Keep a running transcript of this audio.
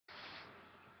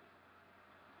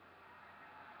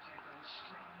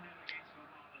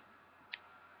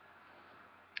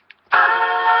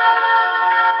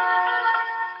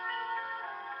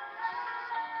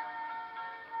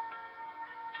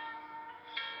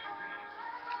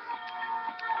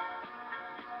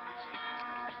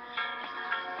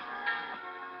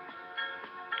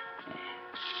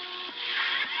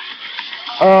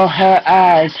Oh, her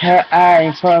eyes,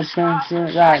 for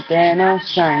something like they're not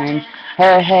shining.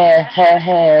 Her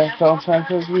hair, so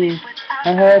perfectly,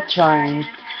 and her trying.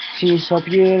 She's so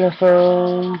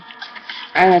beautiful,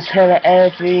 and I tell her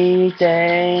every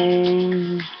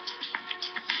day.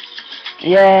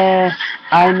 Yeah,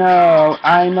 I know.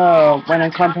 When I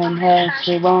compliment her,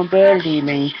 she won't believe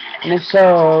me. And if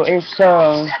so,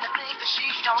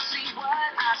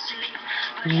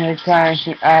 every time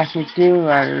she asks me, do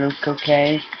I look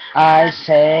okay? I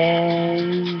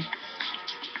say,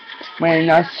 when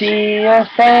I see your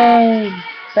face,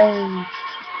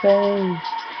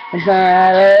 it's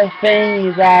not a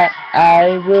thing that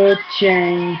I would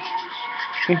change.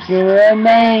 'Cause you're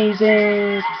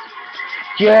amazing,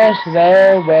 just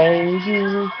the way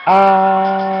you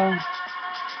are.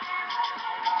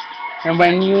 And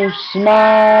when you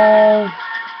smile,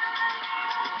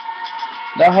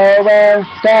 the whole world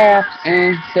stops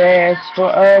and stares for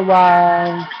a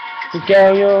while. But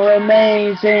girl, you're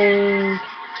amazing,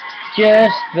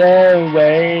 just the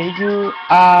way you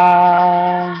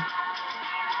are.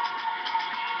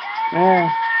 Yeah.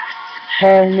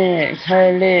 Her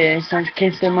lips, I'd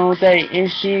kiss them all day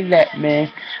if she let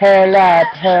me. Her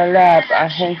lap, I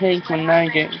hate when I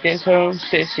get so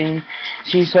sissy.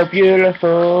 She's so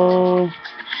beautiful,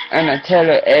 and I tell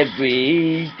her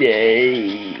every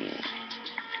day.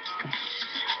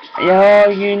 Yo,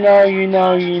 you know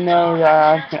that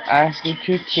I can ask you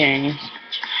to change.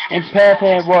 It's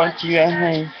perfect what you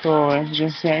hate for,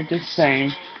 just say the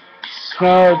same.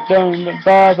 No, don't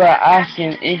bother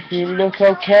asking if you look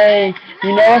okay.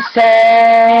 You know I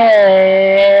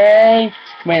say,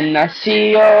 when I see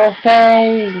your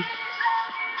face,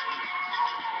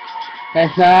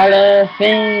 that's not a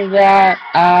thing that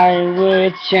I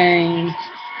would change.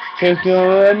 'Cause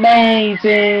you're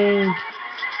amazing,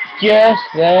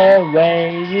 just the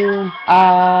way you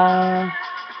are.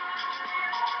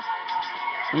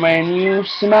 When you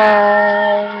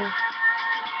smile,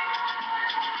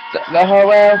 the whole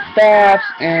world stops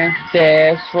and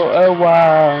stares for a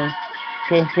while.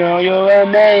 'Cause girl, you're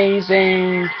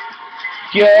amazing,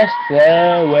 just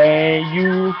the way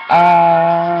you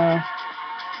are.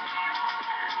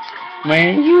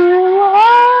 When you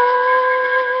are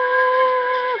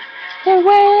the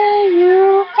way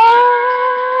you are.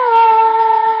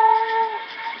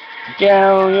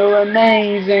 Girl, you're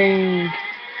amazing,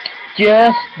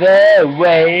 just the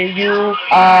way you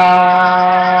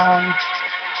are.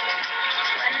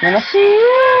 When I see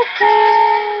your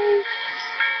face,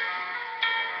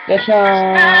 there's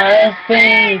not a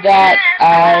thing that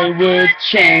I would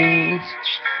change.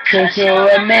 'Cause you're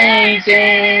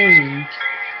amazing,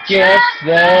 just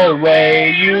the way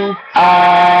you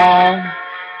are.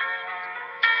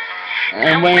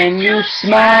 And when you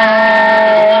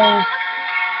smile,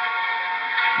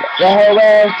 the whole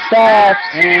world stops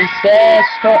and stares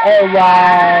for a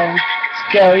while.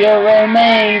 Girl, you're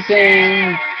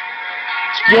amazing,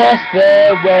 just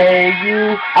the way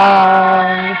you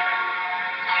are.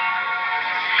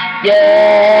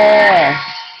 Yeah.